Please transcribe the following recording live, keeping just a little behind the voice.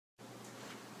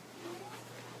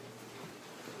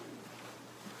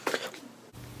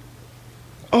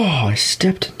Oh, I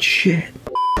stepped in shit.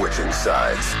 Switching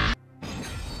sides.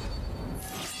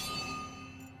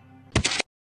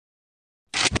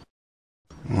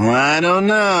 I don't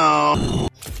know.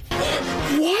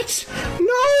 What?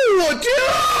 No,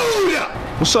 dude!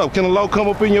 What's up? Can a low come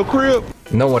up in your crib?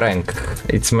 No rank.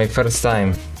 It's my first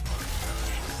time.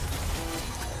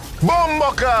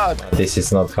 Bombocard! This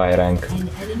is not high rank.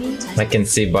 I can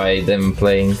see by them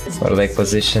playing or like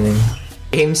positioning.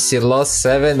 Games you lost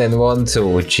 7 and won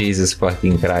 2. Jesus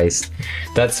fucking Christ.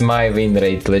 That's my win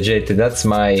rate, legit. That's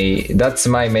my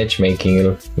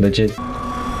matchmaking, legit.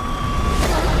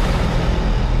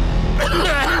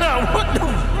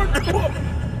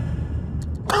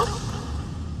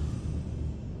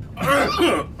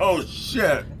 Oh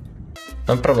shit.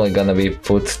 I'm probably gonna be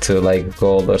put to like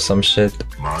gold or some shit.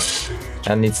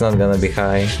 And it's not gonna be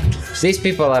high. These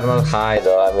people are not high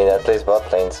though, I mean at least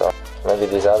bot lane, so maybe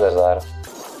these others are.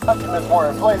 This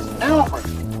morning, please.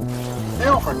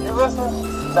 Buford, you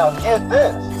listen? Now get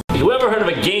this. You ever heard of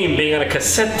a game being on a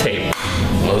cassette tape?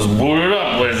 Let's boot it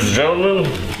up, ladies and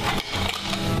gentlemen.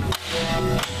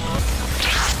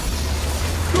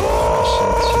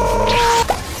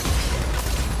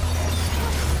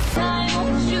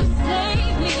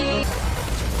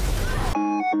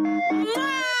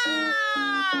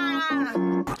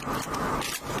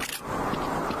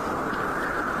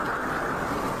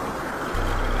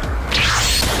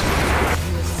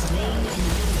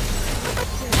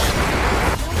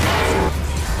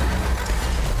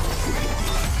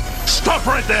 Stop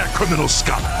right there, criminal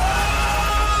scum!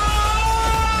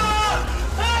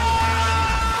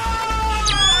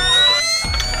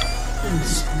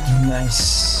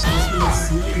 Nice.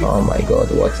 Oh my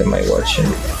god, what am I watching?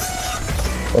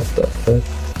 What the fuck?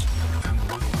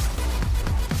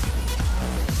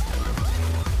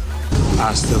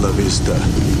 Hasta la vista,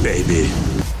 baby.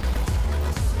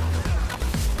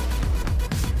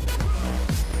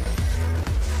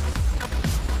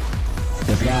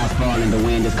 The sky's falling, the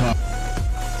wind is calling.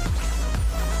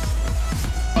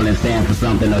 Stand for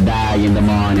something or die in the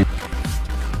morning.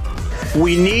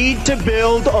 We need to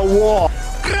build a wall.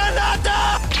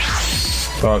 Granada!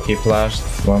 Fuck, he flashed.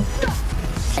 One.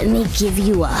 Let me give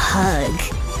you a hug.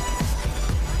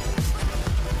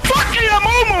 Fuck you,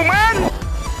 Momo, man!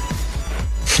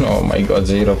 Oh my god,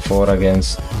 0-4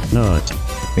 against. Not.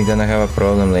 We're gonna have a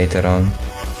problem later on.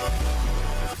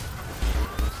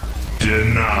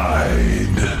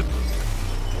 Denied.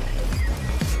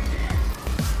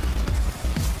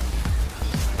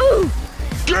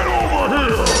 Get over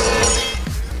here!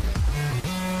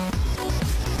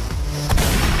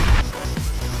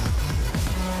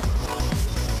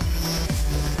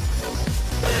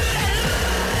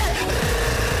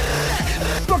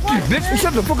 Fuck you, bitch!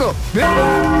 Shut the fuck up, bitch!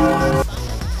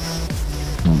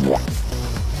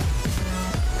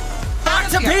 Back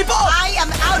to people! I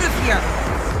am out of here!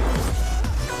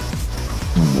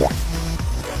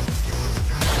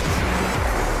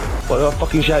 What do I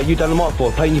fucking shout you down the mic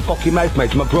for? Playing your fucking mouth,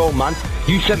 mate. I'm a grown man.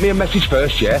 You sent me a message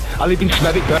first, yeah? I live in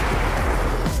Seppttic.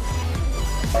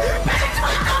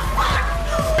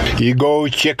 You go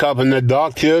check up on the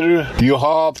doctor, you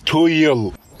have to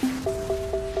ill.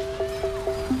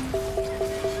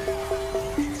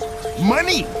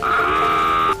 Money!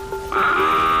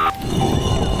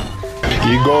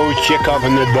 You go check up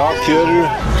on the doctor,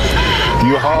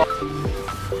 you have...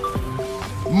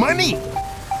 Money!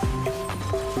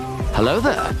 Hello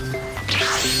there.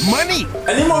 Money!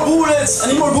 I need more bullets! I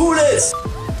need more bullets!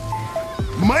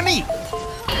 Money!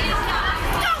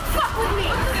 Don't fuck with me! I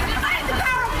have the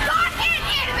power of God and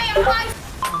Ant-Man, right?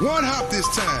 One hop this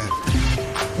time.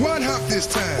 One hop this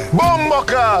time.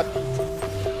 Bombocard!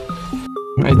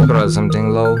 I brought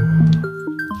something low.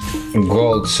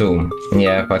 Gold 2.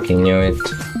 Yeah, I fucking knew it.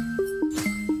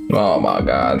 Oh my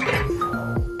god.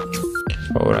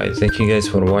 Alright, thank you guys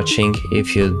for watching.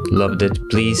 If you loved it,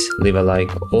 please leave a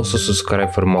like. Also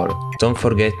subscribe for more. Don't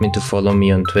forget to follow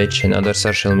me on Twitch and other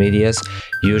social medias.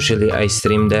 Usually I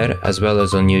stream there as well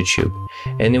as on YouTube.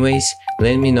 Anyways,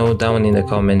 let me know down in the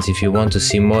comments if you want to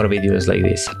see more videos like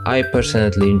this. I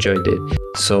personally enjoyed it.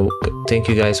 So thank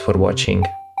you guys for watching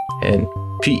and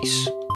peace.